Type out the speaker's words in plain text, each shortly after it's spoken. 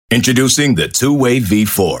Introducing the two-way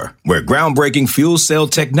V4, where groundbreaking fuel cell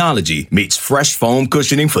technology meets fresh foam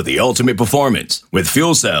cushioning for the ultimate performance. With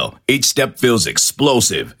fuel cell, each step feels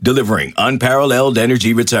explosive, delivering unparalleled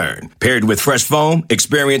energy return. Paired with fresh foam,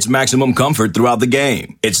 experience maximum comfort throughout the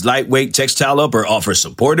game. Its lightweight textile upper offers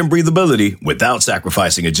support and breathability without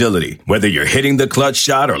sacrificing agility. Whether you're hitting the clutch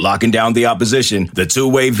shot or locking down the opposition, the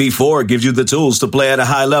two-way V4 gives you the tools to play at a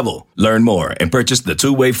high level. Learn more and purchase the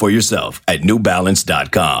two-way for yourself at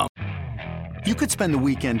newbalance.com. You could spend the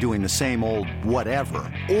weekend doing the same old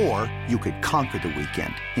whatever, or you could conquer the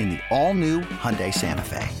weekend in the all-new Hyundai Santa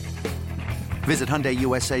Fe. Visit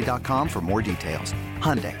HyundaiUSA.com for more details.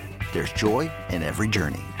 Hyundai, there's joy in every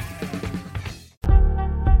journey.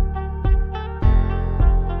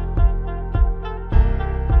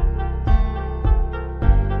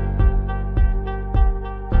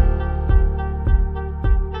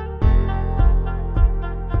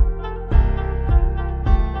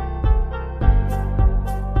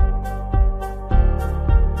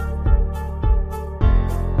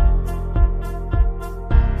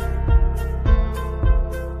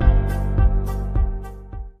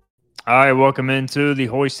 All right, welcome into the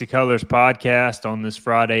Hoist the Colors podcast on this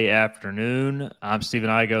Friday afternoon. I'm Stephen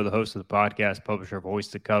Igo, the host of the podcast, publisher of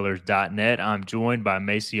hoistthecolors.net. I'm joined by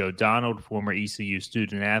Maceo Donald, former ECU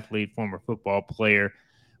student-athlete, former football player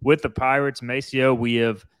with the Pirates. Maceo, we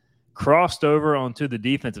have crossed over onto the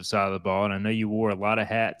defensive side of the ball, and I know you wore a lot of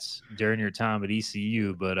hats during your time at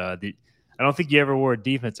ECU, but I don't think you ever wore a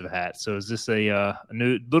defensive hat. So is this a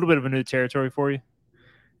little bit of a new territory for you?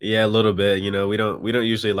 Yeah, a little bit. You know, we don't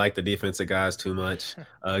usually like the defensive guys too much,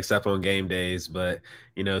 except on game days. But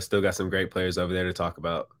still got some great players over there to talk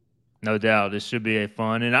about. No doubt, this should be a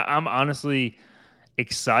fun, and I'm honestly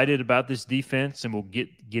excited about this defense, and we'll get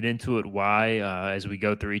into it. Why as we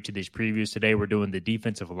go through each of these previews today, we're doing the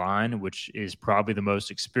defensive line, which is probably the most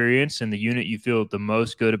experienced and the unit you feel the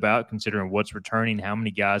most good about, considering what's returning, how many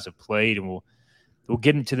guys have played, and we'll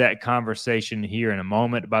get into that conversation here in a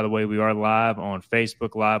moment. By the way, we are live on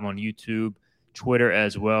Facebook, live on YouTube, Twitter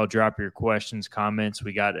as well. Drop your questions, comments.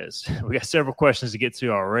 We got several questions to get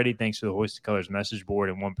to already. Thanks to the Hoist the Colors message board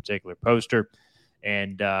and one particular poster.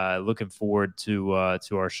 And looking forward to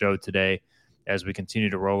our show today as we continue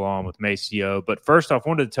to roll on with Maceo. But first off, I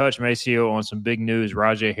wanted to touch Maceo on some big news.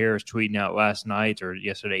 Rajay Harris tweeting out last night or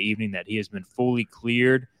yesterday evening that he has been fully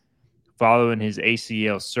cleared following his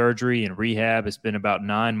ACL surgery and rehab. It's been about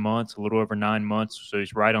 9 months, a little over 9 months, so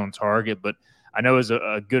he's right on target. But I know as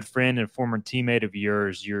a good friend and former teammate of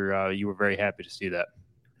yours, you were very happy to see that.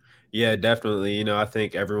 Yeah, definitely. I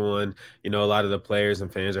think everyone, a lot of the players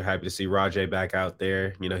and fans are happy to see Rajay back out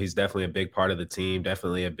there. He's definitely a big part of the team,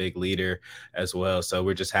 definitely a big leader as well. So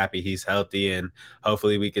we're just happy he's healthy, and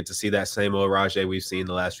hopefully we get to see that same old Rajay we've seen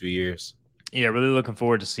the last few years. Yeah, really looking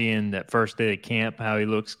forward to seeing that first day of camp, how he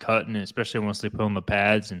looks cutting, especially once they put on the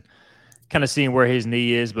pads and kind of seeing where his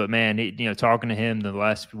knee is. But, man, talking to him the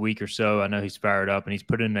last week or so, I know he's fired up, and he's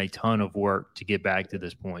put in a ton of work to get back to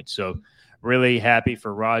this point. So really happy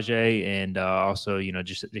for Rajay, and also,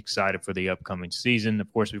 just excited for the upcoming season.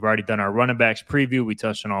 Of course, we've already done our running backs preview. We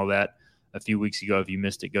touched on all that a few weeks ago. If you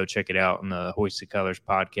missed it, go check it out in the Hoist the Colors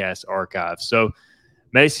podcast archive. So,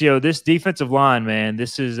 Maceo, this defensive line, man,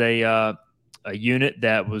 this is a unit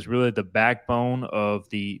that was really the backbone of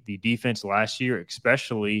the defense last year,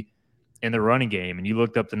 especially in the running game. And you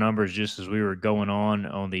looked up the numbers just as we were going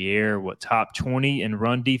on the air. Top 20 in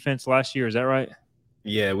run defense last year? Is that right?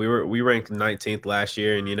 Yeah, we ranked 19th last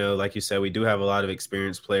year. And, like you said, we do have a lot of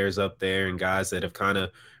experienced players up there and guys that have kind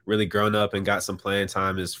of really grown up and got some playing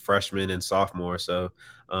time as freshmen and sophomores. So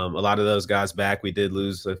a lot of those guys back. We did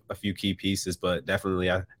lose a few key pieces, but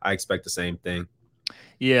definitely I expect the same thing.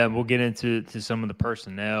 Yeah, we'll get into some of the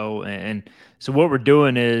personnel. And so what we're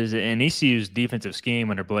doing is, in ECU's defensive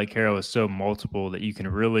scheme under Blake Harrell is so multiple that you can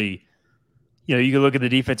really, you can look at the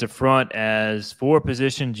defensive front as 4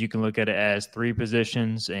 positions. You can look at it as 3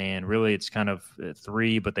 positions, and really it's kind of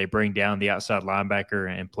 3, but they bring down the outside linebacker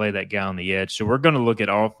and play that guy on the edge. So we're going to look at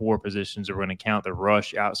all 4 positions. We're going to count the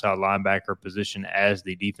rush outside linebacker position as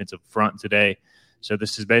the defensive front today. So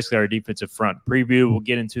this is basically our defensive front preview. We'll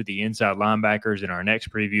get into the inside linebackers in our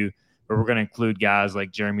next preview, but we're going to include guys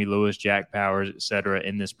like Jeremy Lewis, Jack Powers, et cetera,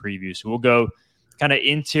 in this preview. So we'll go kind of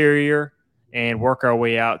interior and work our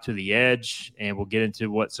way out to the edge, and we'll get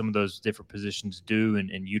into what some of those different positions do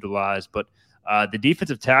and utilize. But the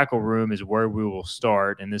defensive tackle room is where we will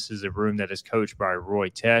start, and this is a room that is coached by Roy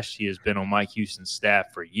Tesh. He has been on Mike Houston's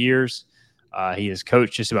staff for years. He has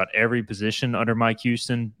coached just about every position under Mike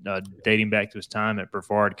Houston, dating back to his time at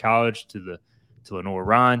Brevard College to Lenore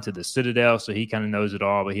Ryan to the Citadel. So he kind of knows it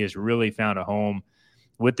all, but he has really found a home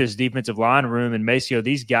with this defensive line room and Maceo,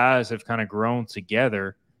 these guys have kind of grown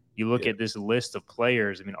together. You look at this list of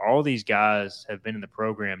players. I mean, all these guys have been in the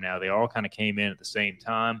program now. They all kind of came in at the same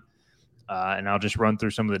time. And I'll just run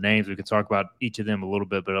through some of the names. We can talk about each of them a little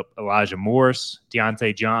bit. But Elijah Morris,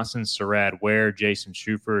 Deontay Johnson, Sarad Ware, Jason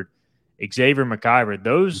Shuford, Xavier McIver,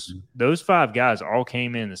 those 5 guys all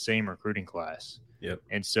came in the same recruiting class. Yep.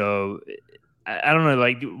 And so I don't know,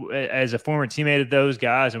 like as a former teammate of those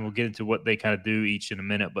guys, and we'll get into what they kind of do each in a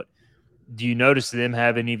minute, but do you notice them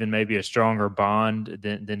having even maybe a stronger bond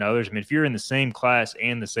than others? I mean, if you're in the same class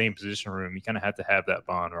and the same position room, you kind of have to have that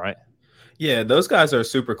bond, right? Yeah, those guys are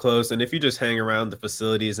super close. And if you just hang around the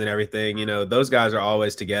facilities and everything, those guys are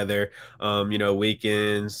always together.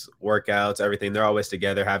 Weekends, workouts, everything, they're always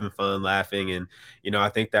together, having fun, laughing. And, I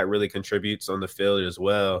think that really contributes on the field as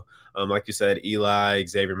well. Like you said, Eli,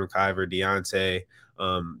 Xavier McIver, Deontay,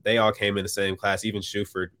 they all came in the same class. Even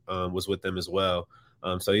Shuford was with them as well.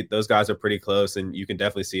 So those guys are pretty close, and you can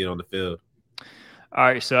definitely see it on the field. All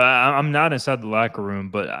right, so I'm not inside the locker room,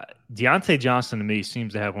 but Deontay Johnson to me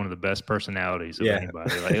seems to have one of the best personalities of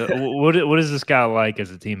anybody. Like, what is this guy like as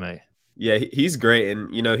a teammate? Yeah, he's great, and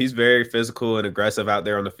he's very physical and aggressive out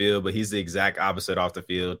there on the field, but he's the exact opposite off the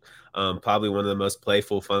field. Probably one of the most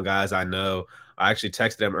playful, fun guys I know. I actually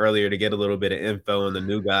texted him earlier to get a little bit of info on the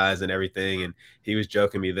new guys and everything, and he was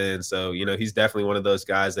joking me then. So he's definitely one of those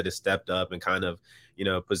guys that has stepped up and kind of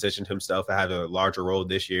positioned himself to have a larger role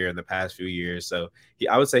this year in the past few years. So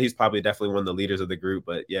I would say he's probably definitely one of the leaders of the group,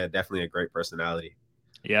 but yeah, definitely a great personality.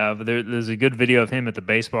 Yeah, but there's a good video of him at the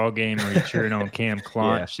baseball game where he's cheering on Cam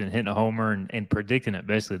Clutch and hitting a homer and predicting it.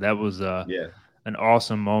 Basically, that was an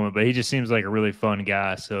awesome moment. But he just seems like a really fun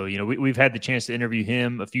guy. So, we've had the chance to interview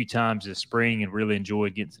him a few times this spring and really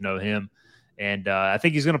enjoyed getting to know him. And I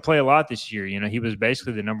think he's going to play a lot this year. He was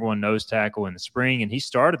basically the number 1 nose tackle in the spring, and he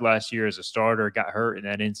started last year as a starter, got hurt in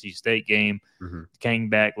that NC State game, came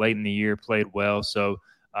back late in the year, played well. So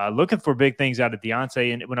looking for big things out of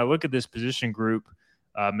Deontay. And when I look at this position group,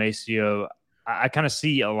 Maceo, I kind of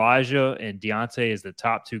see Elijah and Deontay as the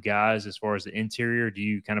top 2 guys as far as the interior. Do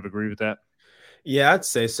you kind of agree with that? Yeah, I'd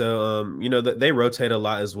say so. They rotate a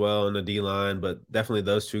lot as well in the D line, but definitely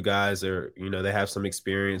those 2 guys are, they have some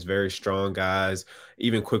experience, very strong guys,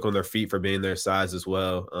 even quick on their feet for being their size as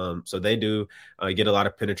well. So they do get a lot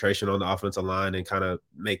of penetration on the offensive line and kind of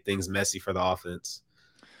make things messy for the offense.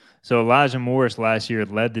 So Elijah Morris last year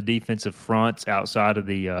led the defensive fronts outside of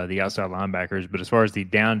the outside linebackers, but as far as the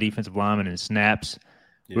down defensive linemen and snaps,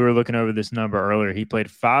 we were looking over this number earlier. He played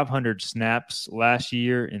 500 snaps last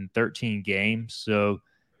year in 13 games. So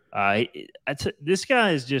this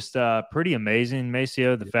guy is just pretty amazing,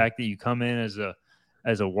 Maceo. The fact that you come in as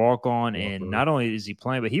a walk-on, and not only is he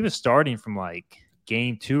playing, but he was starting from like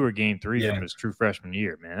game 2 or game 3 from his true freshman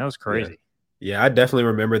year. Man, that was crazy. Yeah, I definitely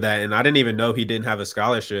remember that. And I didn't even know he didn't have a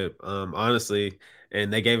scholarship, honestly.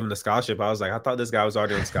 And they gave him the scholarship. I was like, I thought this guy was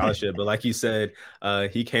already on scholarship. But like you said,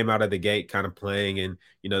 he came out of the gate kind of playing, and,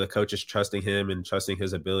 the coach is trusting him and trusting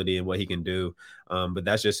his ability and what he can do. But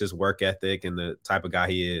that's just his work ethic and the type of guy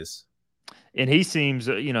he is. And he seems,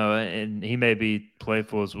 and he may be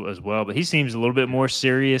playful as well, but he seems a little bit more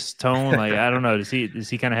serious tone. Like, I don't know. Does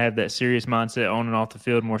he kind of have that serious mindset on and off the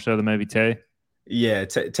field more so than maybe Tay? Yeah,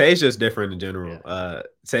 Tay's just different in general. Yeah.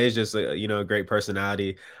 Tay's just a great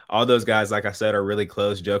personality. All those guys, like I said, are really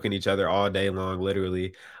close, joking each other all day long,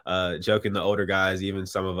 literally joking the older guys, even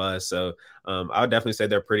some of us. So I would definitely say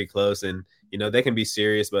they're pretty close, and they can be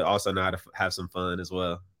serious, but also know how to have some fun as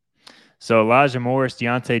well. So Elijah Morris,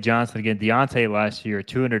 Deontay Johnson again. Deontay last year,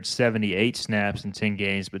 278 snaps in 10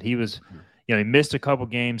 games, but he was. He missed a couple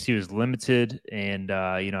games. He was limited, and,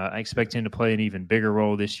 I expect him to play an even bigger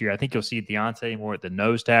role this year. I think you'll see Deontay more at the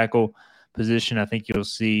nose tackle position. I think you'll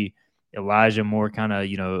see Elijah more kind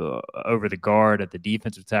of, over the guard at the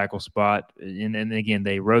defensive tackle spot. And again,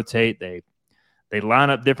 they rotate. They line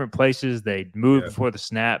up different places. They move before the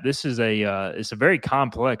snap. This is it's a very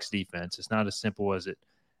complex defense. It's not as simple as it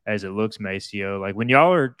looks, Maceo. Like when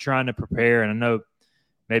y'all are trying to prepare, and I know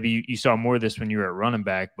maybe you saw more of this when you were at running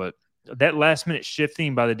back, but that last minute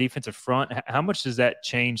shifting by the defensive front, how much does that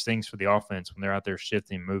change things for the offense when they're out there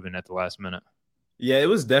shifting, moving at the last minute? Yeah, it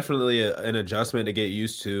was definitely an adjustment to get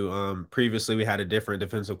used to. Previously, we had a different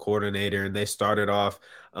defensive coordinator, and they started off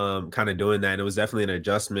kind of doing that. And it was definitely an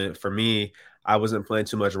adjustment for me. I wasn't playing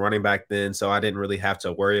too much running back then, so I didn't really have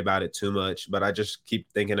to worry about it too much. But I just keep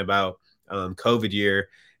thinking about COVID year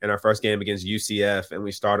and our first game against UCF, and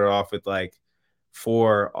we started off with like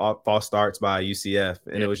 4 false starts by UCF,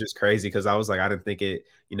 and it was just crazy because I was like, I didn't think it,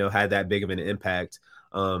 had that big of an impact.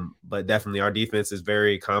 But definitely our defense is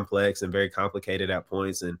very complex and very complicated at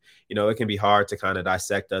points. And, it can be hard to kind of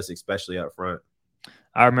dissect us, especially up front.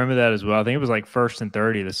 I remember that as well. I think it was like 1st and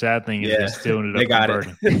 30. The sad thing is they Yeah, still ended they up got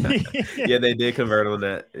converting. it. Yeah, they did convert on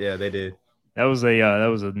that. Yeah, they did. That was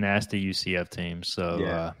a nasty UCF team. So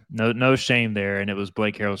Yeah. no shame there. And it was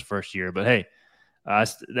Blake Harrell's first year. But hey,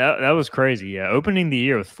 that was crazy. Yeah, opening the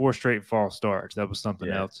year with 4 straight false starts. That was something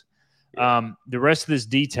Yeah. else. The rest of this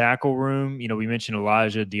D tackle room, we mentioned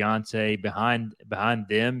Elijah, Deontay. Behind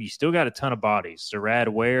them, you still got a ton of bodies. Sarad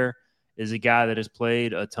Ware is a guy that has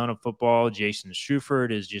played a ton of football. Jason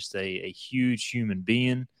Shuford is just a huge human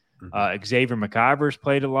being. Xavier McIver's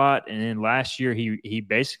played a lot, and then last year he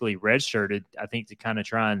basically redshirted, I think, to kind of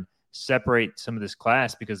try and separate some of this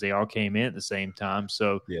class because they all came in at the same time.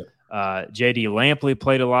 So J.D. Lampley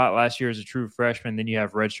played a lot last year as a true freshman. Then you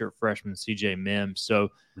have redshirt freshman C.J. Mims. So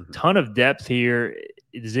ton of depth here.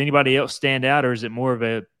 Does anybody else stand out, or is it more of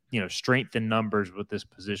a strength in numbers with this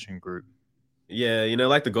position group? Yeah,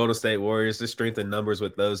 like the Golden State Warriors, the strength in numbers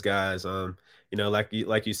with those guys.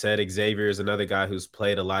 Like you said, Xavier is another guy who's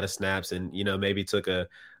played a lot of snaps and maybe took a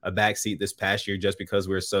backseat this past year just because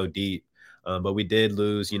we're so deep. But we did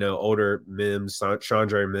lose, older Mims,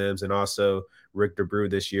 Chandre Mims, and also Rick DeBrew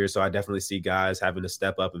this year. So I definitely see guys having to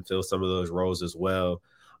step up and fill some of those roles as well.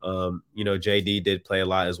 JD did play a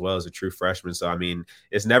lot as well as a true freshman. So, I mean,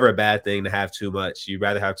 it's never a bad thing to have too much. You'd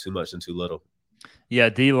rather have too much than too little. Yeah,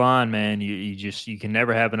 D-line, man, you can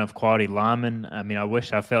never have enough quality linemen. I mean, I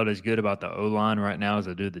wish I felt as good about the O-line right now as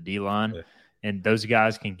I do the D-line. Yeah. And those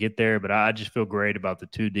guys can get there, but I just feel great about the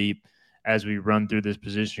 2 deep as we run through this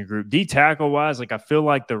position group. D-tackle-wise, I feel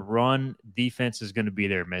like the run defense is going to be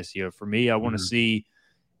there, Maceo. For me, I want to see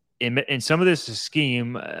in some of this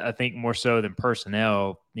scheme, I think more so than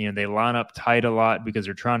personnel, they line up tight a lot because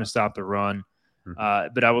they're trying to stop the run.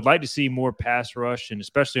 But I would like to see more pass rush, and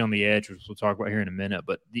especially on the edge, which we'll talk about here in a minute.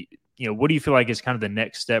 But what do you feel like is kind of the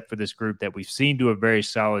next step for this group that we've seen do a very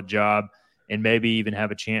solid job, and maybe even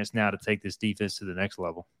have a chance now to take this defense to the next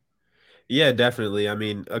level? Yeah, definitely. I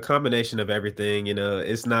mean, a combination of everything.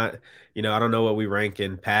 It's not. I don't know what we rank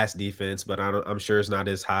in pass defense, but I'm sure it's not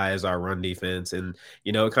as high as our run defense, and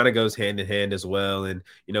it kind of goes hand in hand as well. And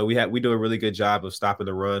we do a really good job of stopping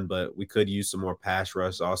the run, but we could use some more pass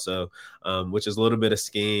rush also, which is a little bit of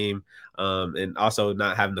scheme, and also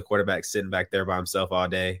not having the quarterback sitting back there by himself all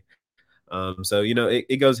day. So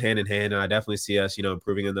it goes hand in hand, and I definitely see us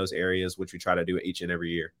improving in those areas, which we try to do each and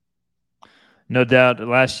every year. No doubt.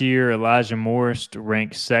 Last year, Elijah Morris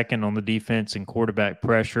ranked 2nd on the defense in quarterback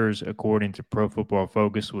pressures, according to Pro Football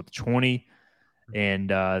Focus, with 20.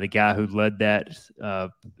 And the guy who led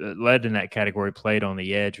in that category played on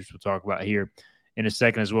the edge, which we'll talk about here in a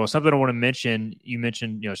second as well. Something I want to mention, you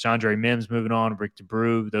mentioned, Chandre Mims moving on, Rick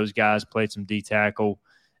DeBrew. Those guys played some D-tackle.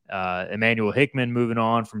 Emmanuel Hickman moving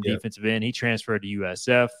on from defensive end. He transferred to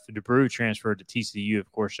USF. DeBrew transferred to TCU. Of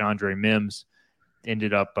course, Chandre Mims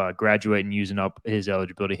ended up graduating, using up his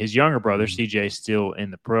eligibility. His younger brother, CJ, is still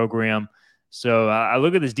in the program. So I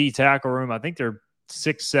look at this D tackle room. I think they're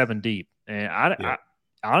 6-7 deep. And I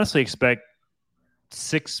honestly expect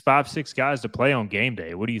 6 guys to play on game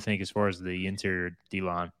day. What do you think as far as the interior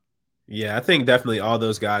D-line? Yeah, I think definitely all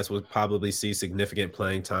those guys will probably see significant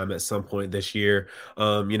playing time at some point this year.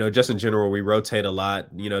 Just in general, we rotate a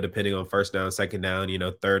lot, depending on first down, second down,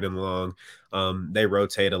 third and long. They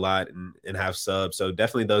rotate a lot and have subs. So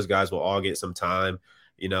definitely those guys will all get some time.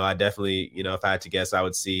 I definitely, if I had to guess, I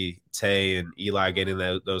would see Tay and Eli getting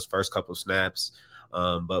those first couple of snaps.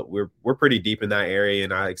 But we're pretty deep in that area,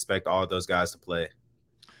 and I expect all of those guys to play.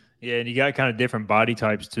 Yeah, and you got kind of different body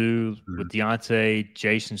types too, with Deontay,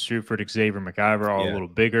 Jason Shuford, Xavier McIver, all a little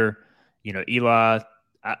bigger.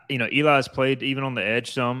 Eli's played even on the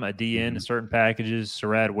edge some at DN in certain packages.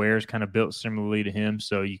 Sarad Ware's kind of built similarly to him,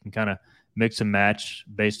 so you can kind of mix and match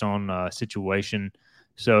based on situation.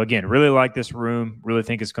 So again, really like this room. Really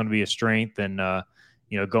think it's going to be a strength, and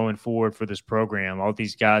going forward for this program, all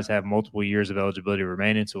these guys have multiple years of eligibility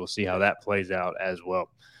remaining, so we'll see how that plays out as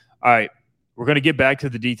well. All right. We're going to get back to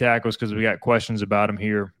the D tackles because we got questions about them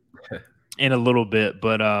here in a little bit.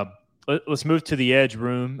 But let's move to the edge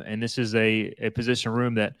room. And this is a position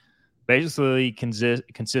room that basically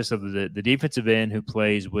consists of the defensive end who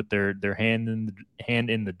plays with their hand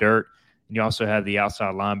in the dirt. And you also have the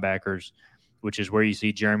outside linebackers, which is where you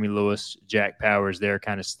see Jeremy Lewis, Jack Powers. They're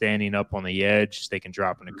kind of standing up on the edge. They can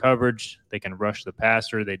drop into coverage. They can rush the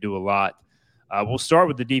passer. They do a lot. We'll start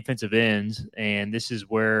with the defensive ends, and this is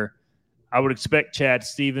where I would expect Chad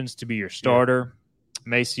Stevens to be your starter.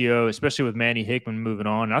 Maceo, especially with Manny Hickman moving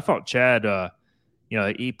on. And I thought Chad,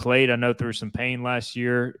 he played, I know, through some pain last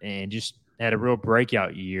year and just had a real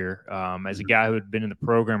breakout year. As a guy who had been in the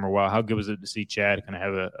program for a while, how good was it to see Chad kind of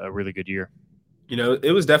have a really good year? You know,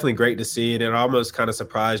 it was definitely great to see it. It almost kind of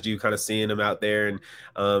surprised you kind of seeing him out there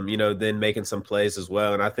and, you know, then making some plays as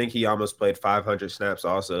well. And I think he almost played 500 snaps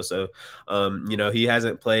also. So, you know, he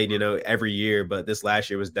hasn't played, you know, every year, but this last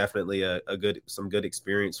year was definitely some good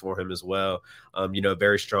experience for him as well. You know,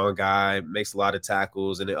 very strong guy, makes a lot of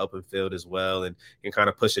tackles in the open field as well, and can kind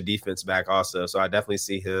of push the defense back also. So I definitely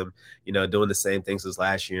see him, you know, doing the same things as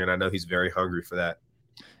last year. And I know he's very hungry for that.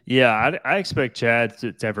 Yeah, I expect Chad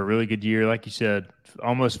to have a really good year. Like you said,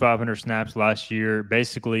 almost 500 snaps last year.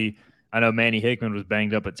 Basically, I know Manny Hickman was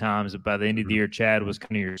banged up at times, but by the end of the year, Chad was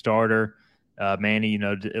kind of your starter. Manny, you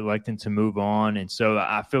know, electing to move on. And so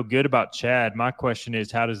I feel good about Chad. My question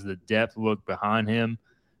is, how does the depth look behind him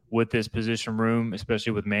with this position room,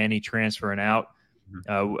 especially with Manny transferring out?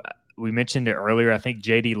 We mentioned it earlier. I think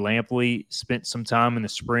J.D. Lampley spent some time in the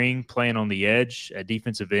spring playing on the edge at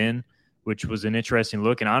defensive end, which was an interesting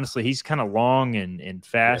look. And honestly, he's kind of long and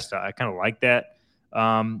fast. Yeah. I kind of like that.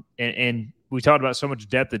 And we talked about so much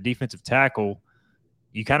depth at defensive tackle.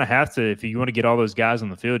 You kind of have to, if you want to get all those guys on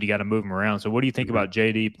the field, you got to move them around. So what do you think about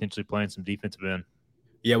JD potentially playing some defensive end?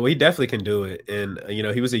 Yeah, well, he definitely can do it. And, you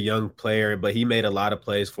know, he was a young player, but he made a lot of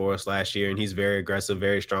plays for us last year. And he's very aggressive,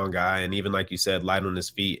 very strong guy. And even like you said, light on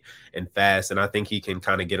his feet and fast. And I think he can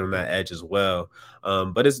kind of get on that edge as well.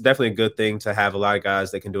 But it's definitely a good thing to have a lot of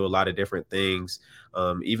guys that can do a lot of different things.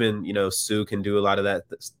 Even, you know, Sue can do a lot of that.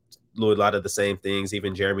 A lot of the same things.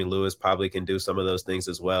 Even Jeremy Lewis probably can do some of those things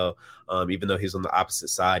as well, even though he's on the opposite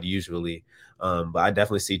side usually. But I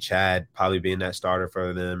definitely see Chad probably being that starter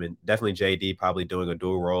for them, and definitely JD probably doing a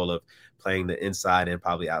dual role of playing the inside and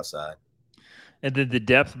probably outside. And then the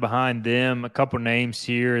depth behind them, a couple names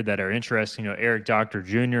here that are interesting. You know, Eric Doctor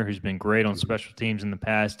Jr., who's been great on special teams in the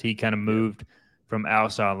past. He kind of moved from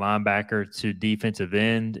outside linebacker to defensive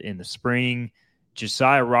end in the spring.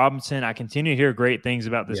 Josiah Robinson, I continue to hear great things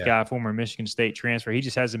about this guy, former Michigan State transfer. He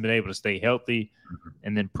just hasn't been able to stay healthy.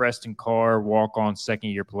 And then Preston Carr, walk-on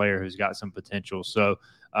second-year player who's got some potential. So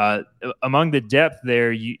among the depth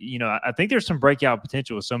there, you know, I think there's some breakout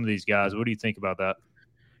potential with some of these guys. What do you think about that?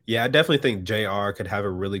 Yeah, I definitely think JR could have a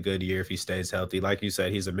really good year if he stays healthy. Like you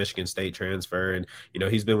said, he's a Michigan State transfer, and, you know,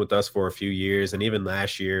 he's been with us for a few years. And even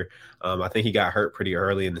last year, I think he got hurt pretty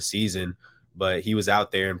early in the season. But he was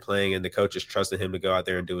out there and playing, and the coaches trusted him to go out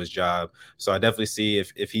there and do his job. So I definitely see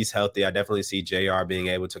if he's healthy, I definitely see JR being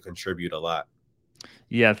able to contribute a lot.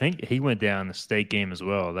 Yeah, I think he went down the state game as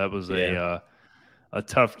well. That was a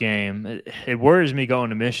tough game. It worries me going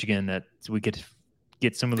to Michigan that we could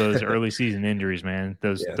get some of those early season injuries, man.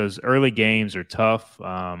 Those early games are tough.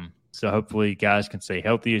 So hopefully guys can stay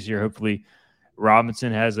healthy this year. Hopefully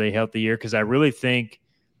Robinson has a healthy year, because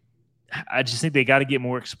I just think they got to get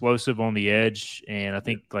more explosive on the edge. And I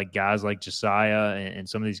think like guys like Josiah and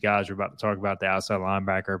some of these guys we're about to talk about, the outside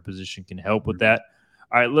linebacker position, can help with that.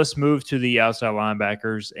 All right, let's move to the outside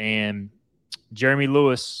linebackers. And Jeremy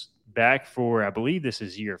Lewis back for, I believe this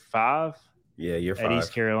is year 5. Yeah, year 5. At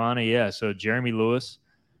East Carolina. Yeah, so Jeremy Lewis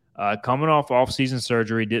coming off season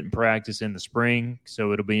surgery, didn't practice in the spring.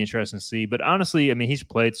 So it'll be interesting to see. But honestly, I mean, he's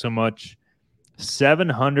played so much.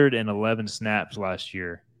 711 snaps last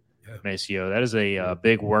year. Maceo. That is a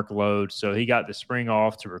big workload. So he got the spring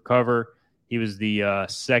off to recover. He was the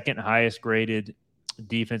second highest graded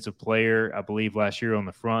defensive player, I believe, last year on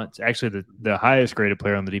the front. Actually, the highest graded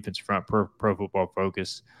player on the defensive front per Pro Football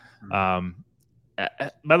Focus. By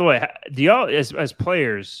the way, do y'all as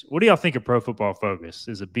players, what do y'all think of Pro Football Focus?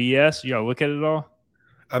 Is it BS? Y'all look at it all?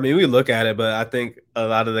 I mean, we look at it, but I think a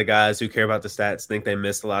lot of the guys who care about the stats think they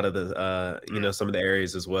missed a lot of the, you know, some of the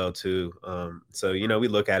areas as well, too. So, you know, we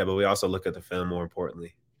look at it, but we also look at the film more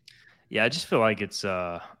importantly. Yeah, I just feel like it's,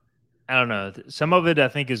 I don't know. Some of it I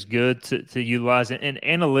think is good to utilize. And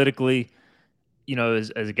analytically, you know,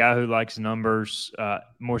 as a guy who likes numbers,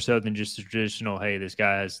 more so than just the traditional, hey, this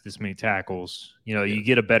guy has this many tackles, you know, you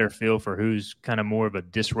get a better feel for who's kind of more of a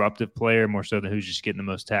disruptive player, more so than who's just getting the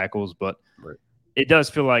most tackles. But it does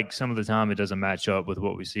feel like some of the time it doesn't match up with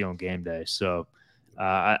what we see on game day. So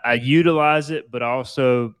I utilize it, but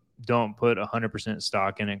also don't put 100%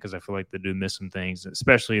 stock in it, because I feel like they do miss some things,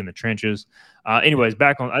 especially in the trenches. Anyways,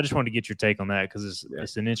 back on, I just want to get your take on that, because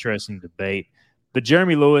it's an interesting debate. But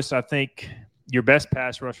Jeremy Lewis, I think your best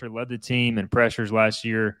pass rusher, led the team in pressures last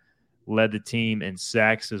year, led the team in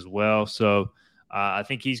sacks as well. So I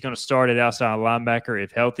think he's going to start at outside linebacker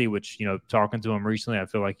if healthy, which, you know, talking to him recently, I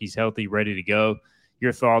feel like he's healthy, ready to go.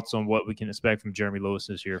 Your thoughts on what we can expect from Jeremy Lewis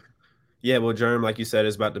this year? Yeah, well, Germ, like you said,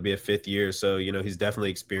 is about to be a fifth year, so he's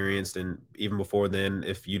definitely experienced. And even before then,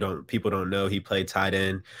 if people don't know, he played tight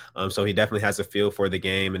end, so he definitely has a feel for the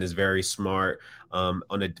game and is very smart from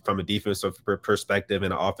a defensive perspective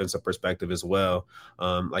and an offensive perspective as well.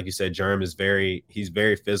 Like you said, Germ he's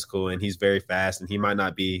very physical and he's very fast, and he might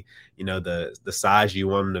not be the size you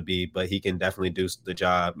want him to be, but he can definitely do the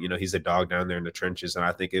job. He's a dog down there in the trenches, and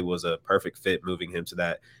I think it was a perfect fit moving him to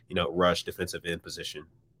that rush defensive end position.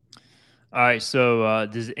 All right, so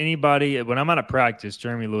does anybody, when I'm out of practice,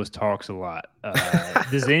 Jeremy Lewis talks a lot.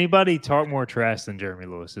 Does anybody talk more trash than Jeremy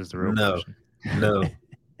Lewis is the real No, question.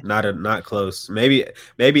 no, not close. Maybe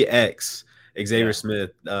Xavier Yeah.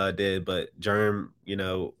 Smith did, but Germ,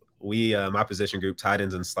 we my position group tight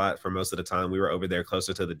ends and slot for most of the time we were over there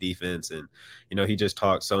closer to the defense, and he just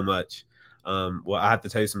talked so much. Well, I have to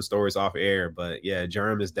tell you some stories off air, but yeah,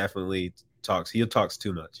 Germ is definitely he talks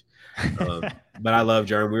too much. But I love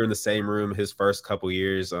Germ. We were in the same room his first couple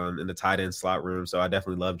years in the tight end slot room, so I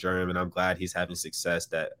definitely love Germ, and I'm glad he's having success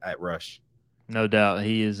at Rush. No doubt.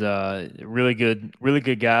 He is a really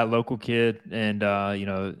good guy, local kid. And,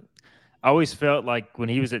 I always felt like when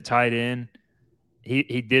he was at tight end,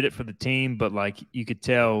 he did it for the team, but like you could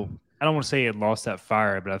tell, I don't want to say he had lost that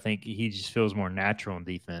fire, but I think he just feels more natural in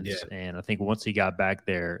defense. Yeah. And I think once he got back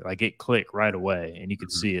there, like it clicked right away and you could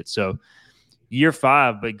Mm-hmm. see it. So year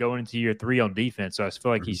 5, but going into year 3 on defense. So I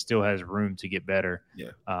feel like he Mm-hmm. still has room to get better.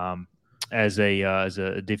 Yeah. As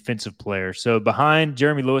a defensive player. So behind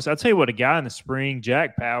Jeremy Lewis, I'll tell you what, a guy in the spring,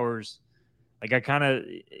 Jack Powers, like I kind of,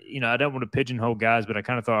 I don't want to pigeonhole guys, but I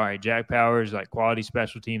kind of thought, all right, Jack Powers, like quality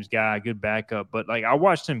special teams guy, good backup. But like I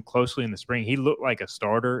watched him closely in the spring. He looked like a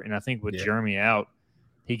starter. And I think with Jeremy out,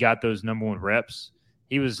 he got those number 1 reps.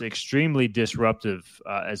 He was extremely disruptive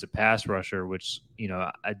as a pass rusher, which,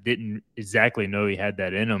 I didn't exactly know he had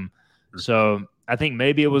that in him. So I think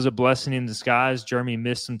maybe it was a blessing in disguise. Jeremy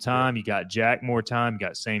missed some time. You got Jack more time. You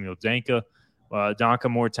got Samuel Donka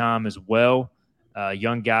more time as well.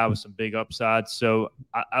 Young guy with some big upsides. So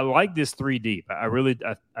I like this 3 deep.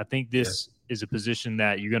 I think this is a position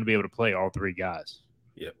that you're going to be able to play all 3 guys.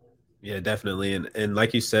 Yep. Yeah, definitely. And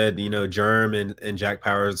like you said, Germ and Jack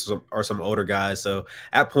Powers are some older guys. So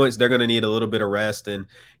at points, they're going to need a little bit of rest and,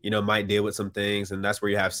 might deal with some things. And that's where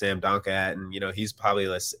you have Sam Donka at. And, he's probably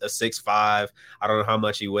a 6'5". I don't know how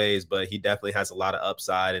much he weighs, but he definitely has a lot of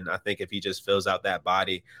upside. And I think if he just fills out that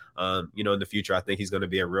body, in the future, I think he's going to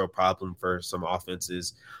be a real problem for some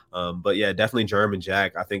offenses. But yeah, definitely Germ and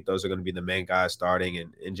Jack. I think those are going to be the main guys starting.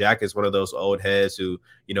 And Jack is one of those old heads who,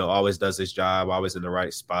 always does his job, always in the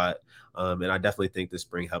right spot. And I definitely think this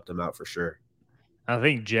spring helped him out for sure. I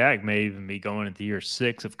think Jack may even be going into year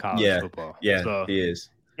 6 of college football. Yeah, so he is.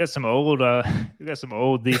 We got some old or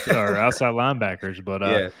outside linebackers,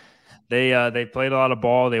 but they played a lot of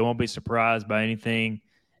ball. They won't be surprised by anything.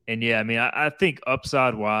 And yeah, I mean, I think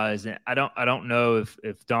upside wise, and I don't know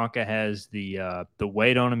if Donka has the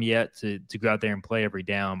weight on him yet to go out there and play every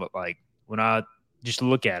down. But like when I just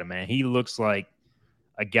look at him, man, he looks like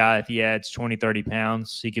a guy. If he adds 20, 30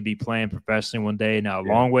 pounds, he could be playing professionally one day. Now a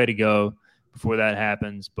long way to go before that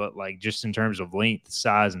happens, but like just in terms of length,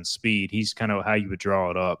 size, and speed, he's kind of how you would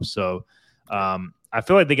draw it up. So I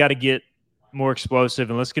feel like they got to get more explosive.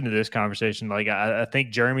 And let's get into this conversation. Like I think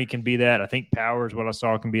Jeremy can be that. I think Powers, what I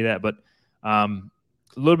saw, can be that. But a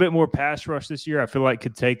little bit more pass rush this year, I feel like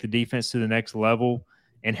could take the defense to the next level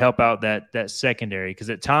and help out that secondary. Because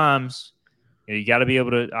at times, you got to be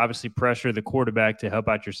able to obviously pressure the quarterback to help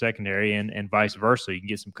out your secondary and vice versa. You can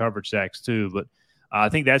get some coverage sacks too. But I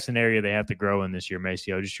think that's an area they have to grow in this year,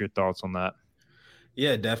 Maceo. Just your thoughts on that.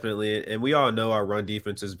 Yeah, definitely. And we all know our run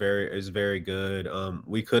defense is very good.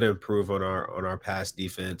 We could improve on our pass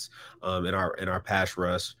defense, in our pass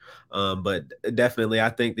rush. But definitely I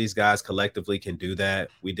think these guys collectively can do that.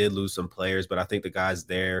 We did lose some players, but I think the guys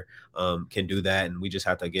there can do that, and we just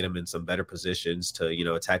have to get them in some better positions to,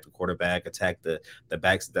 attack the quarterback, attack the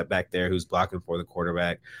back there who's blocking for the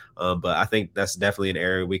quarterback. But I think that's definitely an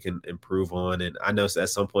area we can improve on. And I know at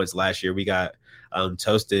some points last year we got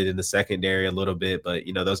toasted in the secondary a little bit, but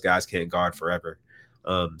those guys can't guard forever.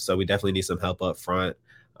 So we definitely need some help up front.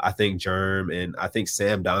 I think Germ and I think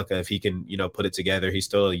Sam Donka, if he can, put it together, he's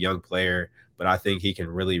still a young player, but I think he can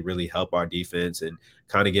really, really help our defense and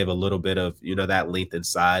kind of give a little bit of, that length and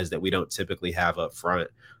size that we don't typically have up front.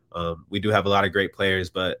 We do have a lot of great players,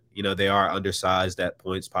 but, they are undersized at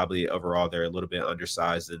points. Probably overall, they're a little bit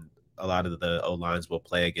undersized, and a lot of the O-lines will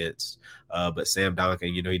play against. But Sam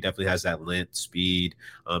Donkin, he definitely has that length, speed,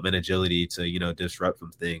 and agility to, disrupt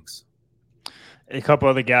some things. A couple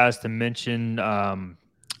other guys to mention.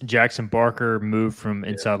 Jackson Barker moved from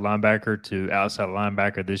inside linebacker to outside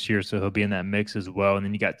linebacker this year, so he'll be in that mix as well. And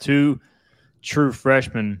then you got two true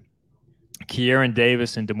freshmen, Kieran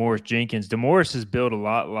Davis and DeMaurice Jenkins. DeMaurice is built a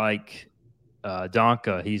lot like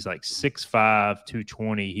Donka. He's like 6'5",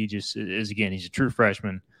 220. He just is, again, he's a true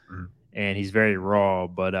freshman, and he's very raw.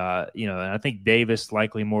 But, and I think Davis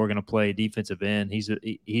likely more going to play defensive end.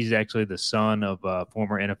 He's actually the son of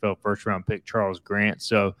former NFL first-round pick Charles Grant.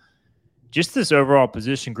 So just this overall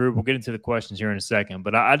position group, we'll get into the questions here in a second.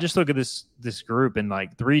 But I just look at this group and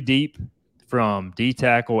like three deep from D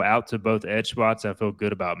tackle out to both edge spots. I feel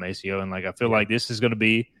good about Maceo, and like I feel like this is going to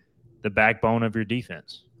be the backbone of your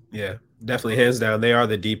defense. Yeah, definitely, hands down. They are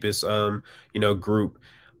the deepest, group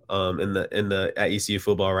in the at ECU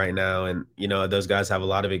football right now, and those guys have a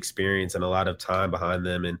lot of experience and a lot of time behind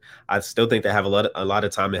them, and I still think they have a lot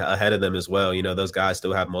of time ahead of them as well. Those guys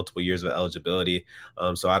still have multiple years of eligibility,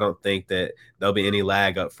 so I don't think that there'll be any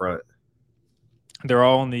lag up front. They're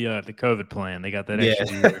all on the COVID plan. They got that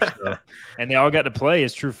extra year, so. And they all got to play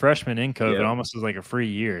as true freshmen in COVID, almost as like a free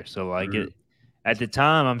year. So like at the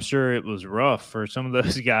time, I'm sure it was rough for some of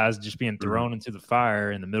those guys just being thrown into the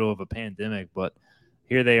fire in the middle of a pandemic. But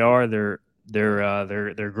here they are.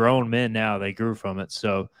 They're grown men now. They grew from it.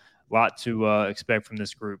 So a lot to expect from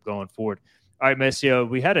this group going forward. All right, Maceo,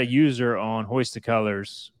 we had a user on Hoist the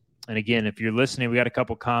Colors. And again, if you're listening, we got a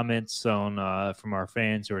couple comments on from our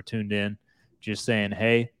fans who are tuned in, just saying,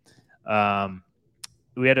 hey,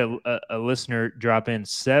 we had a listener drop in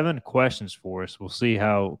 7 questions for us. We'll see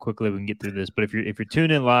how quickly we can get through this. But if you're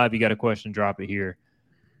tuned in live, you got a question, drop it here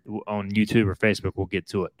on YouTube or Facebook. We'll get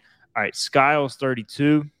to it. All right,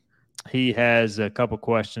 Skiles32, he has a couple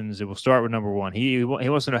questions. We'll start with number 1. He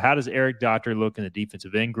wants to know, how does Eric Doctor look in the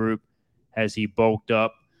defensive end group? Has he bulked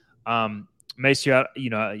up? Maceo,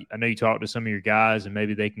 I know you talked to some of your guys, and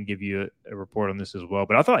maybe they can give you a report on this as well.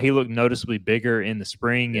 But I thought he looked noticeably bigger in the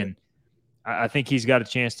spring, and I think he's got a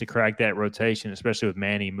chance to crack that rotation, especially with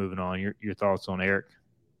Manny moving on. Your thoughts on Eric?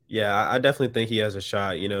 Yeah, I definitely think he has a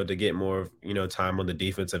shot, to get more, time on the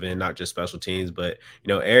defensive end, not just special teams. But,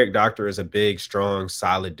 Eric Doctor is a big, strong,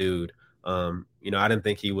 solid dude. I didn't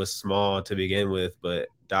think he was small to begin with, but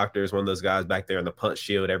Doctor is one of those guys back there in the punt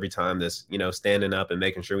shield every time that's, standing up and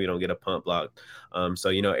making sure we don't get a punt blocked. So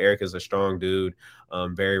Eric is a strong dude,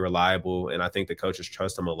 very reliable, and I think the coaches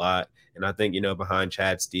trust him a lot. And I think, behind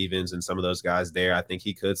Chad Stevens and some of those guys there, I think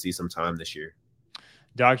he could see some time this year.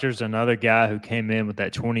 Doctor's another guy who came in with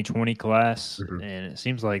that 2020 class, and it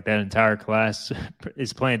seems like that entire class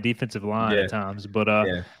is playing defensive line at times. But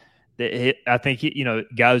I think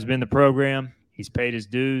guy who's been in the program, he's paid his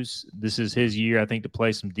dues. This is his year, I think, to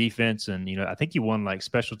play some defense. And, I think he won like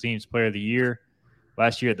special teams player of the year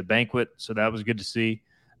last year at the banquet. So that was good to see.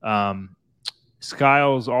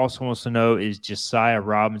 Skiles also wants to know, is Josiah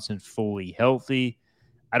Robinson fully healthy?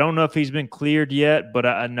 I don't know if he's been cleared yet, but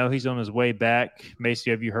I know he's on his way back.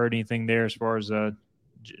 Macy, have you heard anything there as far as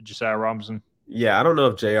Josiah Robinson? Yeah, I don't know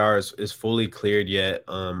if JR is fully cleared yet.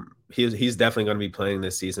 He's definitely going to be playing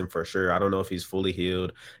this season for sure. I don't know if he's fully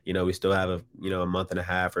healed. We still have a month and a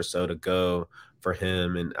half or so to go for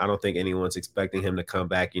him, and I don't think anyone's expecting him to come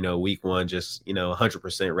back, week 1 just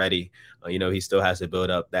 100% ready. He still has to build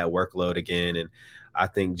up that workload again, and I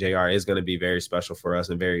think JR is going to be very special for us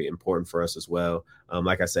and very important for us as well.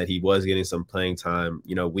 Like I said, he was getting some playing time,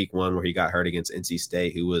 week 1 where he got hurt against NC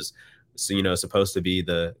State, who was, supposed to be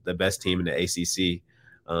the best team in the ACC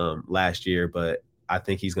last year. But I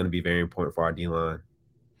think he's going to be very important for our D-line.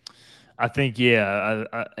 I think, he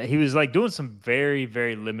was like doing some very,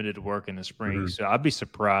 very limited work in the spring. So I'd be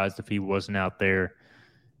surprised if he wasn't out there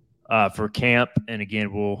for camp. And again,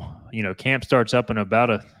 camp starts up in about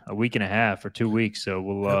a week and a half or 2 weeks. So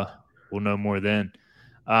we'll know more then.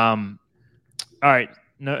 All right.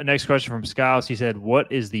 Next question from Skiles. He said,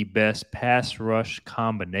 what is the best pass rush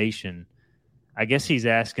combination? I guess he's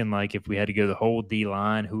asking, like, if we had to go the whole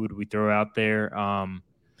D-line, who would we throw out there?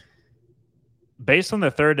 Based on the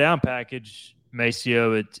third down package,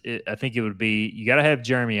 Maceo, I think it would be, you got to have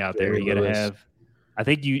Jeremy out there. You got to have, I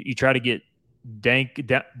think you try to get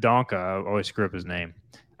Donka. I always screw up his name.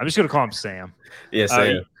 I'm just going to call him Sam. Yeah,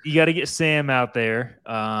 Sam. You got to get Sam out there.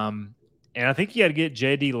 And I think you got to get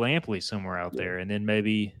J.D. Lampley somewhere out there. And then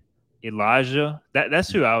maybe Elijah. That's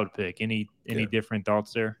who I would pick. Any different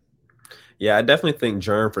thoughts there? Yeah, I definitely think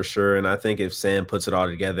Germ for sure, and I think if Sam puts it all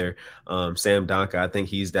together, Sam Donka, I think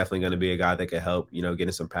he's definitely going to be a guy that could help,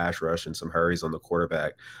 getting some pass rush and some hurries on the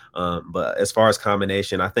quarterback. But as far as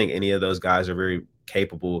combination, I think any of those guys are very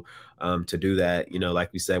capable to do that.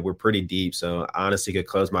 Like we said, we're pretty deep, so I honestly could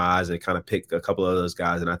close my eyes and kind of pick a couple of those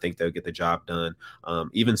guys, and I think they'll get the job done.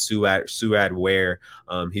 Even Suad Ware,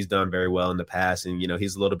 he's done very well in the past, and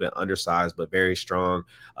he's a little bit undersized but very strong,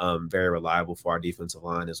 very reliable for our defensive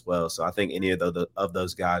line as well. So I think any of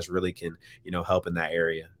those guys really can help in that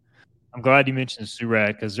area. I'm glad you mentioned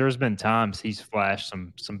Surratt because there's been times he's flashed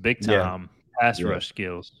some big Yeah, time pass yeah. rush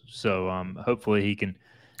skills. So hopefully he can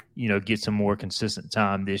get some more consistent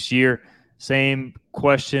time this year. Same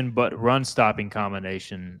question, but run stopping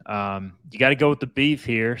combination. You got to go with the beef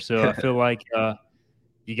here. So I feel like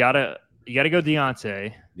you gotta go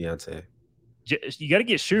Deontay. You got to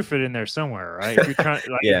get Shuford in there somewhere, right? If you're trying,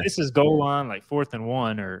 like, Yeah. if this is goal line, like 4th and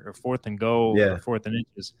 1 or 4th and goal Yeah. or 4th and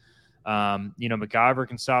inches. McIver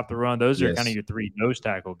can stop the run. Those are kind of Yes. your 3 nose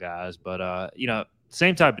tackle guys. But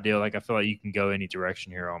same type of deal. Like I feel like you can go any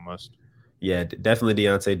direction here almost. Yeah, definitely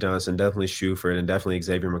Deontay Johnson, definitely Shuford, and definitely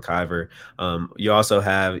Xavier McIver. You also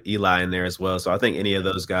have Eli in there as well. So I think any of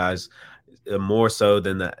those guys, more so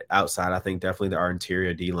than the outside, I think definitely our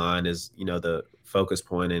interior D line is, the focus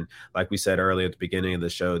point. And like we said earlier at the beginning of the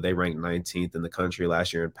show, they ranked 19th in the country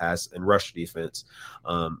last year in pass and rush defense.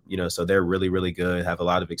 So they're really, really good, have a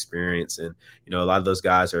lot of experience. And, a lot of those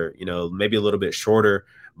guys are, maybe a little bit shorter,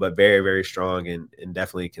 but very, very strong and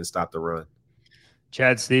definitely can stop the run.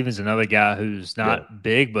 Chad Stevens, another guy who's not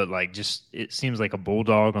big, but like just it seems like a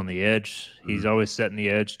bulldog on the edge. He's always setting the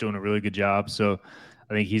edge, doing a really good job. So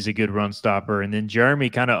I think he's a good run stopper. And then Jeremy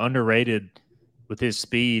kind of underrated with his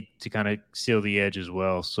speed to kind of seal the edge as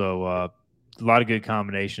well. So a lot of good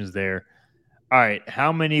combinations there. All right,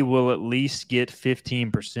 how many will at least get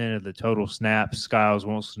 15% of the total snaps? Skiles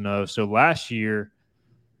wants to know. So last year,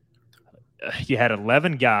 you had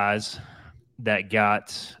 11 guys that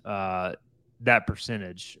got that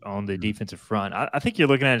percentage on the defensive front. I think you're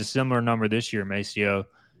looking at a similar number this year, Maceo.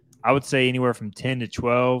 I would say anywhere from 10 to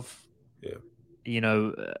 12. Yeah.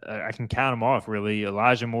 I can count them off, really.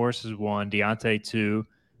 Elijah Morris is 1, Deontay 2,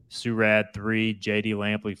 Surratt 3, J.D.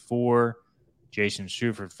 Lampley 4, Jason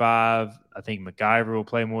Shuford 5. I think McIver will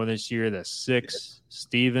play more this year. That's 6.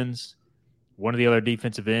 Stevens, one of the other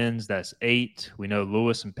defensive ends, that's 8. We know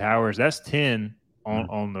Lewis and Powers, that's 10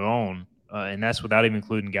 on their own. And that's without even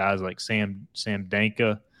including guys like Sam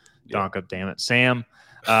Donka, damn it, Sam,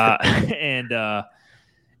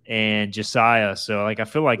 and Josiah. So, like, I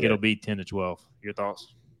feel like it'll be 10 to 12. Your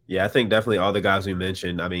thoughts? Yeah, I think definitely all the guys we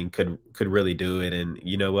mentioned, I mean, could really do it. And,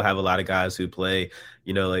 we'll have a lot of guys who play,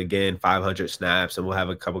 again, 500 snaps, and we'll have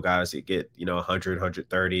a couple guys that get, 100,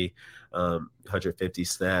 130, 150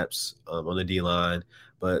 snaps on the D line.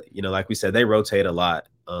 But, like we said, they rotate a lot.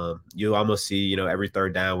 You almost see, every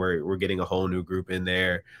third down we're getting a whole new group in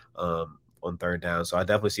there on third down. So I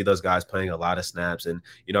definitely see those guys playing a lot of snaps. And,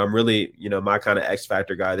 I'm really, my kind of X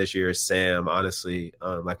factor guy this year is Sam, honestly.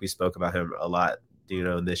 Like we spoke about him a lot,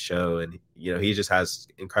 in this show. And, he just has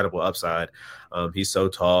incredible upside. He's so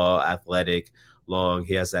tall, athletic, long.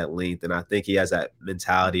 He has that length. And I think he has that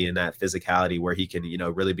mentality and that physicality where he can,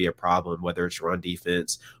 really be a problem, whether it's run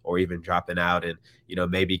defense or even dropping out and,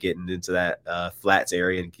 maybe getting into that flats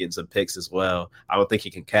area and getting some picks as well. I don't think he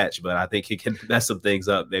can catch, but I think he can mess some things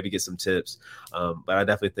up, maybe get some tips. But I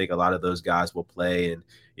definitely think a lot of those guys will play. And,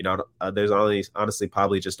 there's honestly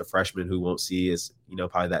probably just a freshman who won't see is,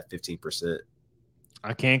 probably that 15%.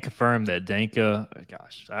 I can't confirm that Danka.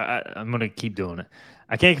 Gosh, I'm going to keep doing it.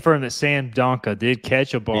 I can't confirm that Sam Donka did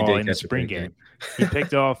catch a ball in the spring game. He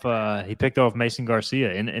picked off Mason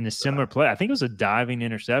Garcia in a similar play. I think it was a diving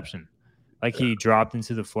interception. Like he dropped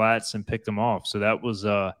into the flats and picked him off. So that was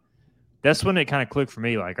that's when it kind of clicked for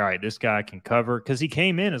me. Like, all right, this guy can cover because he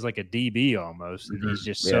came in as like a DB almost, and he's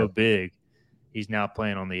just so big. He's now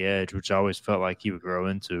playing on the edge, which I always felt like he would grow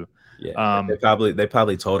into. Yeah, they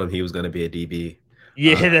probably told him he was going to be a DB.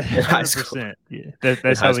 Yeah, that's 100%. Yeah,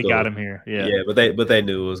 that's how they got him here. Yeah, but they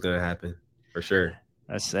knew it was going to happen for sure.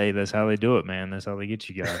 That's how they do it, man. That's how they get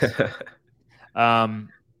you guys. All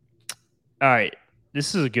right,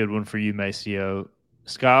 this is a good one for you, Maceo.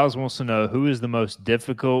 Skiles wants to know who is the most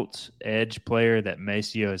difficult edge player that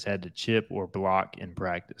Maceo has had to chip or block in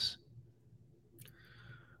practice.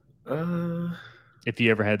 If you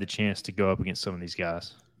ever had the chance to go up against some of these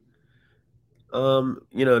guys.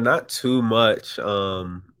 Not too much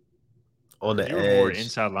on the edge. More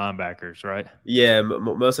inside linebackers, right? Yeah,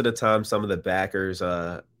 most of the time, some of the backers,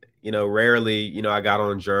 rarely, I got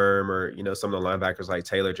on Germ or, some of the linebackers like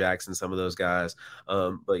Taylor Jackson, some of those guys.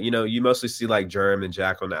 But, you mostly see like Germ and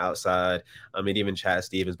Jack on the outside. I mean, even Chad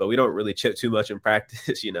Stevens, but we don't really chip too much in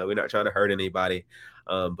practice. We're not trying to hurt anybody.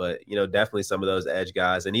 But, definitely some of those edge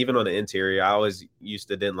guys. And even on the interior, I always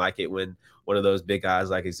didn't like it when one of those big guys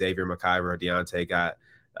like Xavier McIver or Deontay got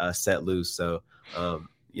set loose. So,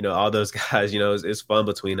 all those guys, it's fun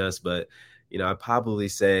between us. But, I'd probably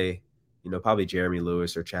say, probably Jeremy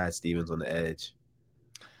Lewis or Chad Stevens on the edge.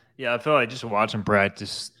 Yeah, I feel like just watching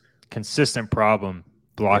practice, consistent problem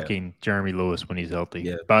blocking Jeremy Lewis when he's healthy.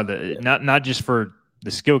 Yeah. Not just for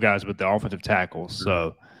the skill guys, but the offensive tackles. Mm-hmm.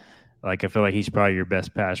 So, I feel like he's probably your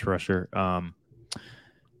best pass rusher. All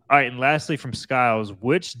right, and lastly from Skiles,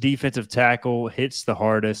 which defensive tackle hits the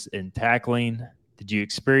hardest in tackling? Did you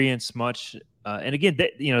experience much? And again,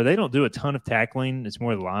 they don't do a ton of tackling. It's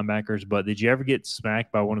more the linebackers. But did you ever get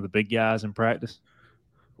smacked by one of the big guys in practice?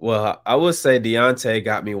 Well, I would say Deontay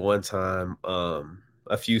got me one time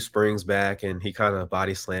a few springs back, and he kind of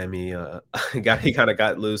body slammed me. He kind of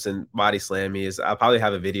got loose and body slammed me. I probably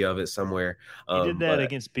have a video of it somewhere. He did that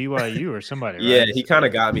against BYU or somebody, right? Yeah, he kind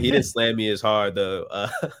of got me. He didn't slam me as hard, though,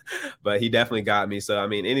 but he definitely got me. So, I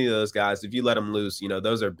mean, any of those guys, if you let them loose,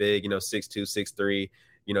 those are big, 6'2", 6'3",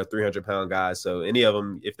 300-pound guys. So any of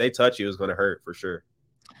them, if they touch you, it's going to hurt for sure.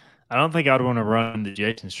 I don't think I'd want to run to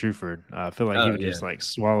Jason Struford. I feel like he would just like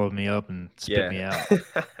swallow me up and spit me out.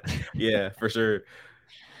 Yeah, for sure.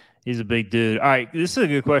 He's a big dude. All right, this is a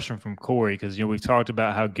good question from Corey because we've talked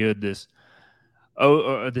about how good this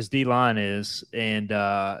D line is, and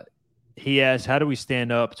he asked, "How do we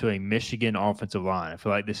stand up to a Michigan offensive line? I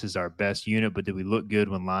feel like this is our best unit, but do we look good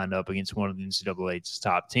when lined up against one of the NCAA's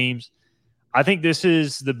top teams?" I think this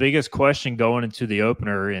is the biggest question going into the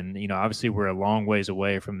opener, and obviously we're a long ways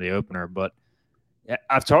away from the opener. But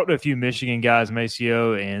I've talked to a few Michigan guys,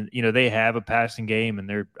 Maceo, and they have a passing game, and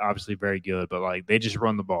they're obviously very good. But like they just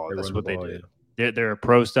run the ball. That's what they do. Yeah. They're a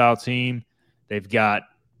pro style team. They've got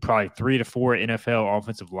probably 3 to 4 NFL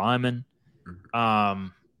offensive linemen.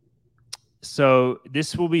 So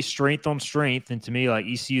this will be strength on strength, and to me, like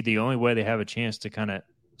ECU, the only way they have a chance to kind of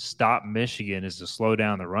stop Michigan is to slow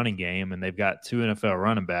down the running game, and they've got 2 NFL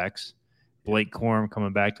running backs. Blake Corum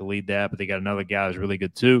coming back to lead that, but they got another guy who's really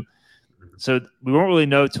good too. So we won't really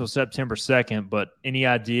know till September 2nd, but any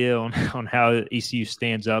idea on how ECU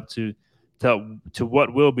stands up to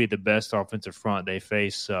what will be the best offensive front they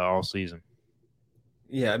face all season?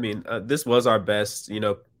 Yeah, I mean, this was our best,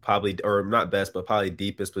 probably, or not best, but probably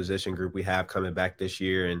deepest position group we have coming back this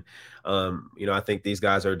year. And, I think these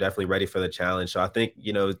guys are definitely ready for the challenge. So I think,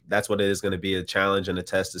 that's what it is going to be, a challenge and a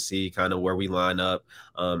test to see kind of where we line up.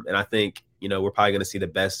 And I think, we're probably going to see the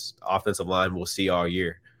best offensive line we'll see all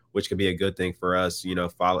year, which could be a good thing for us,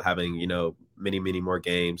 having, many, many more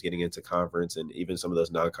games, getting into conference and even some of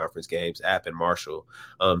those non-conference games, App and Marshall.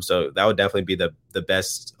 So that would definitely be the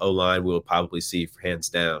best O-line we'll probably see, hands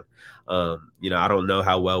down. I don't know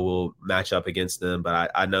how well we'll match up against them,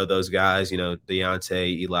 but I know those guys, Deontay,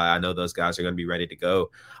 Eli, I know those guys are going to be ready to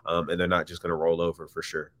go, and they're not just going to roll over for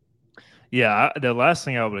sure. Yeah, the last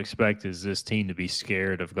thing I would expect is this team to be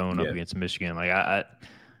scared of going up against Michigan. Like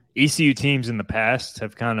ECU teams in the past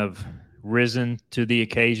have kind of risen to the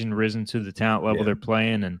occasion, risen to the talent level they're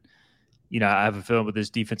playing, and I have a feeling with this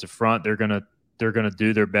defensive front, they're gonna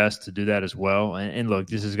do their best to do that as well. And look,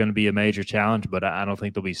 this is going to be a major challenge, but I don't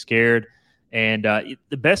think they'll be scared. And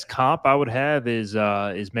the best comp I would have is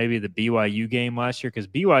maybe the BYU game last year, because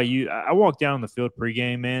BYU, I walked down the field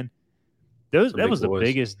pregame, man. That was the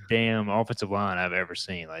biggest damn offensive line I've ever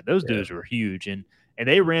seen. Like those dudes were huge, and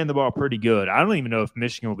they ran the ball pretty good. I don't even know if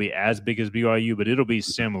Michigan will be as big as BYU, but it'll be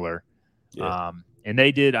similar. Yeah. And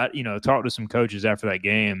they did, talk to some coaches after that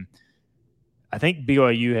game. I think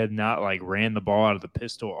BYU had not like ran the ball out of the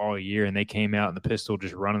pistol all year, and they came out in the pistol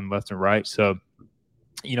just running left and right. So,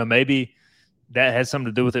 maybe that has something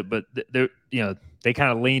to do with it, but they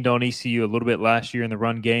kind of leaned on ECU a little bit last year in the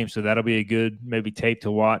run game. So that'll be a good maybe tape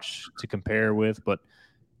to watch to compare with, but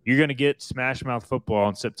you're going to get smash mouth football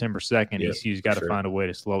on September 2nd. ECU's got to find a way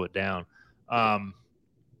to slow it down. All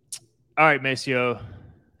right, Maceo,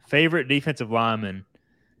 favorite defensive lineman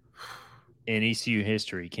in ECU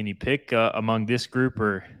history. Can you pick among this group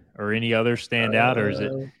or any other stand out, or is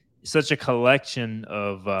it such a collection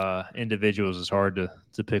of individuals? It's hard to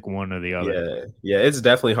pick one or the other. Yeah, it's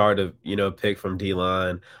definitely hard to pick from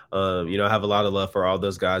D-line. I have a lot of love for all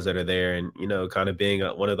those guys that are there, and kind of being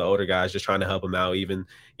one of the older guys, just trying to help them out, even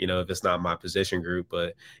if it's not my position group.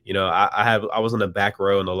 But I was in the back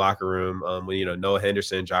row in the locker room when Noah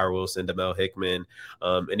Henderson, Jair Wilson, Demel Hickman,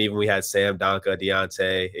 and even we had Sam Donka,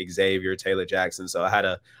 Deontay, Xavier, Taylor Jackson. So I had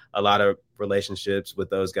a a lot of relationships with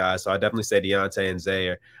those guys. So I definitely say Deontay and Zay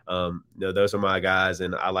are, those are my guys,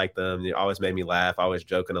 and I like them. They always made me laugh. I was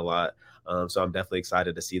joking a lot. So I'm definitely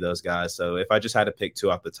excited to see those guys. So if I just had to pick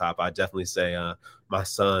two off the top, I'd definitely say my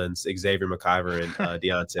sons, Xavier McIver and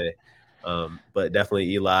Deontay. But definitely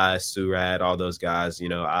Eli, Surratt, all those guys.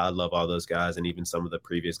 I love all those guys, and even some of the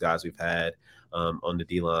previous guys we've had on the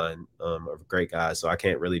D-line are great guys. So I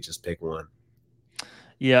can't really just pick one.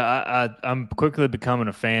 Yeah, I'm quickly becoming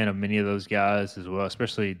a fan of many of those guys as well,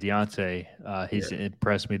 especially Deontay. He's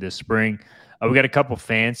impressed me this spring. We got a couple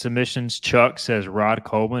fan submissions. Chuck says Rod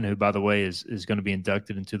Coleman, who, by the way, is going to be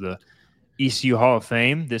inducted into the ECU Hall of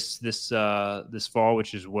Fame this fall,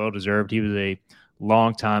 which is well deserved. He was a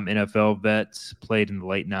longtime NFL vet, played in the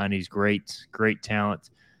late 90s. Great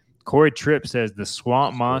talent. Corey Tripp says the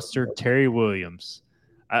Swamp Monster, Terry Williams.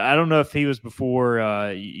 I don't know if he was before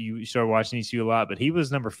you started watching ECU a lot, but he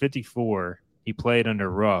was number 54. He played under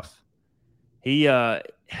Ruff. I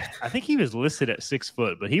think he was listed at 6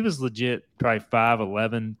 foot, but he was legit probably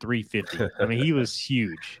 5'11", 350. I mean, he was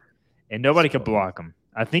huge, and nobody could block him.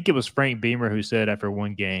 I think it was Frank Beamer who said after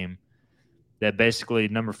one game that basically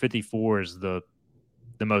number 54 is the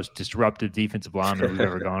most disruptive defensive lineman we've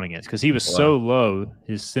ever gone against, because he was so low.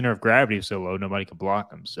 His center of gravity was so low, nobody could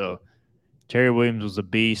block him. So Terry Williams was a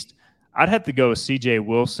beast. I'd have to go with C.J.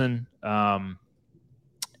 Wilson,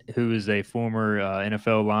 who is a former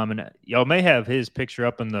NFL lineman. Y'all may have his picture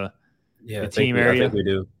up in the team area. I think we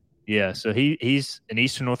do. Yeah, so he's an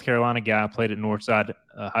Eastern North Carolina guy, played at Northside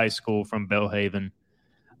High School from Bellhaven,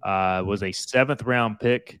 was a 7th-round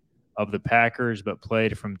pick of the Packers, but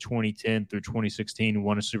played from 2010 through 2016,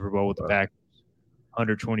 won a Super Bowl with the Packers,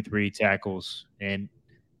 123 tackles, and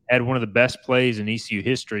had one of the best plays in ECU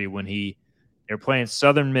history when they were playing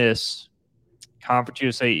Southern Miss, Conference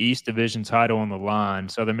USA East Division title on the line.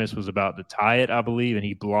 Southern Miss was about to tie it, I believe, and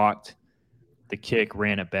he blocked the kick,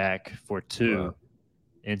 ran it back for 2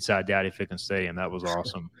 inside Dowdy Fickens Stadium. That was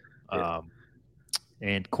awesome.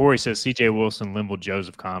 And Corey says C.J. Wilson, Limble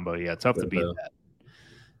Joseph combo. Yeah, tough to beat that.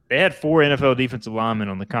 They had 4 NFL defensive linemen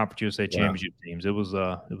on the Conference USA championship teams. It was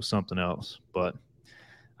something else. But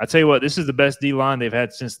I tell you what, this is the best D line they've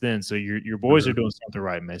had since then. So your boys are doing something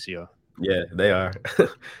right, Maceo. Yeah, they are.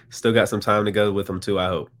 Still got some time to go with them too, I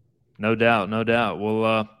hope. No doubt.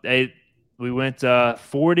 Well, we went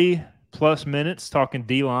 40-plus minutes talking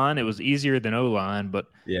D-line. It was easier than O-line, but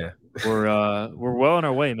we're well on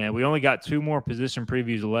our way, man. We only got 2 more position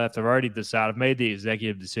previews left. I've already decided. I've made the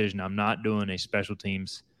executive decision. I'm not doing a special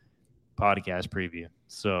teams podcast preview.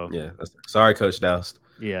 So sorry, Coach Doust.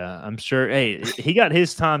 Yeah, I'm sure. Hey, he got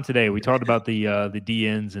his time today. We talked about the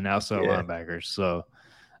DNs and outside linebackers. So.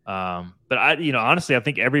 But honestly, I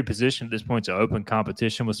think every position at this point is an open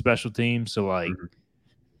competition with special teams. So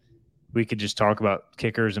we could just talk about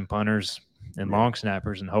kickers and punters and long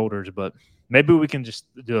snappers and holders, but maybe we can just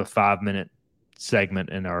do a 5-minute segment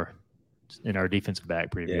in our defensive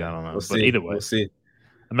back preview. I don't know. But either way, we'll see.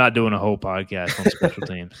 I'm not doing a whole podcast on special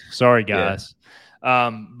teams. Sorry, guys.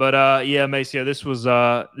 Maceo, this was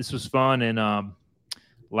fun, and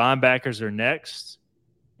linebackers are next,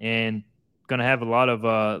 and going to have a lot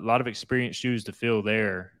of experienced shoes to fill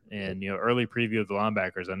there. And early preview of the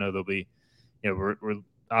linebackers, I know they'll be we're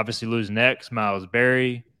obviously losing X, Miles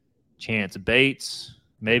Berry, Chance Bates,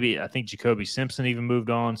 maybe I think Jacoby Simpson even moved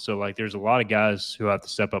on. So there's a lot of guys who have to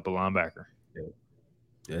step up a linebacker.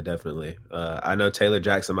 Yeah, definitely. I know Taylor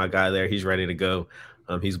Jackson, my guy there, he's ready to go.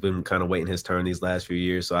 He's been kind of waiting his turn these last few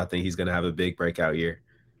years, so I think he's going to have a big breakout year.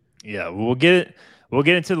 Yeah, we'll get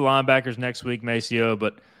into the linebackers next week, Maceo,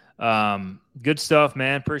 but good stuff,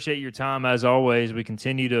 man. Appreciate your time as always. We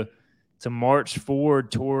continue to march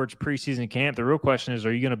forward towards preseason camp. The real question is,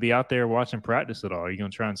 are you going to be out there watching practice at all? Are you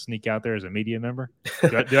going to try and sneak out there as a media member?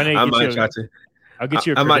 Do I need to try to. I'll get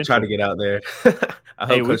you. I might try to get out there. I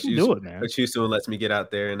hope we can do it, man. Coach Houston lets me get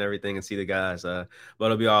out there and everything and see the guys. But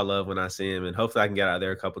it'll be all love when I see him, and hopefully I can get out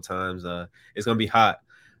there a couple times. It's going to be hot,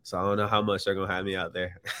 so I don't know how much they're going to have me out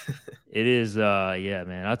there. It is,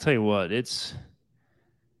 man. I'll tell you what, it's.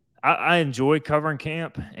 I enjoy covering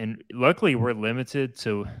camp, and luckily we're limited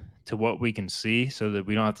to what we can see so that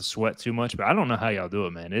we don't have to sweat too much. But I don't know how y'all do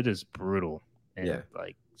it, man. It is brutal. And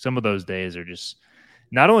some of those days are just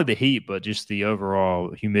not only the heat, but just the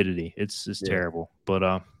overall humidity. It's terrible.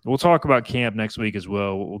 But we'll talk about camp next week as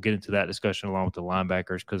well. We'll get into that discussion along with the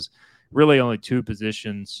linebackers, because really only 2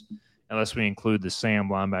 positions, unless we include the Sam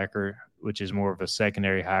linebacker, which is more of a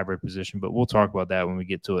secondary hybrid position. But we'll talk about that when we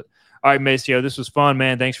get to it. All right, Maceo, this was fun,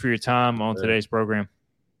 man. Thanks for your time on today's program.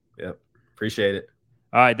 Yep. Appreciate it.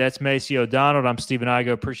 All right, that's Macy O'Donnell. I'm Stephen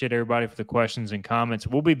Igo. Appreciate everybody for the questions and comments.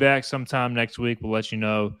 We'll be back sometime next week. We'll let you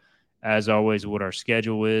know, as always, what our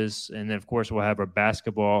schedule is. And then, of course, we'll have our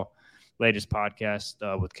basketball latest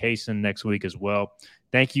podcast with Kaysen next week as well.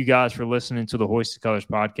 Thank you guys for listening to the Hoisted Colors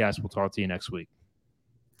podcast. We'll talk to you next week.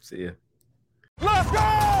 See ya. Let's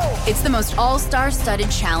go! It's the most all-star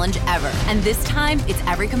studded challenge ever. And this time, it's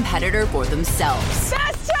every competitor for themselves.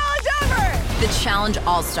 Best challenge ever! The Challenge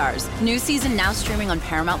All-Stars. New season now streaming on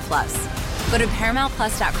Paramount+. Go to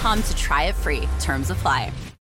ParamountPlus.com to try it free. Terms apply.